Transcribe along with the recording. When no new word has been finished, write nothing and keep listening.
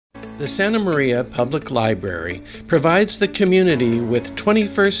The Santa Maria Public Library provides the community with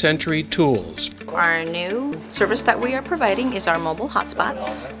 21st century tools. Our new service that we are providing is our mobile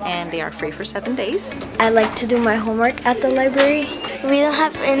hotspots, and they are free for 7 days. I like to do my homework at the library. We don't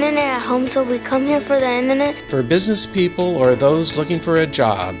have internet at home, so we come here for the internet. For business people or those looking for a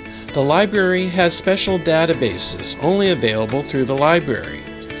job, the library has special databases only available through the library.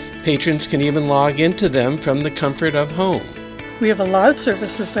 Patrons can even log into them from the comfort of home. We have a lot of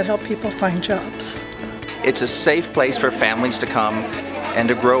services that help people find jobs. It's a safe place for families to come and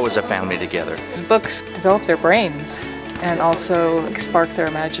to grow as a family together. Books develop their brains and also spark their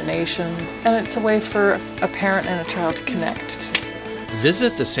imagination, and it's a way for a parent and a child to connect.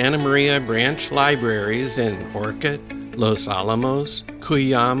 Visit the Santa Maria branch libraries in Orcutt, Los Alamos,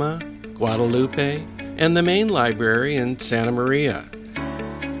 Cuyama, Guadalupe, and the main library in Santa Maria.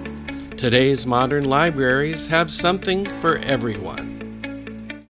 Today's modern libraries have something for everyone.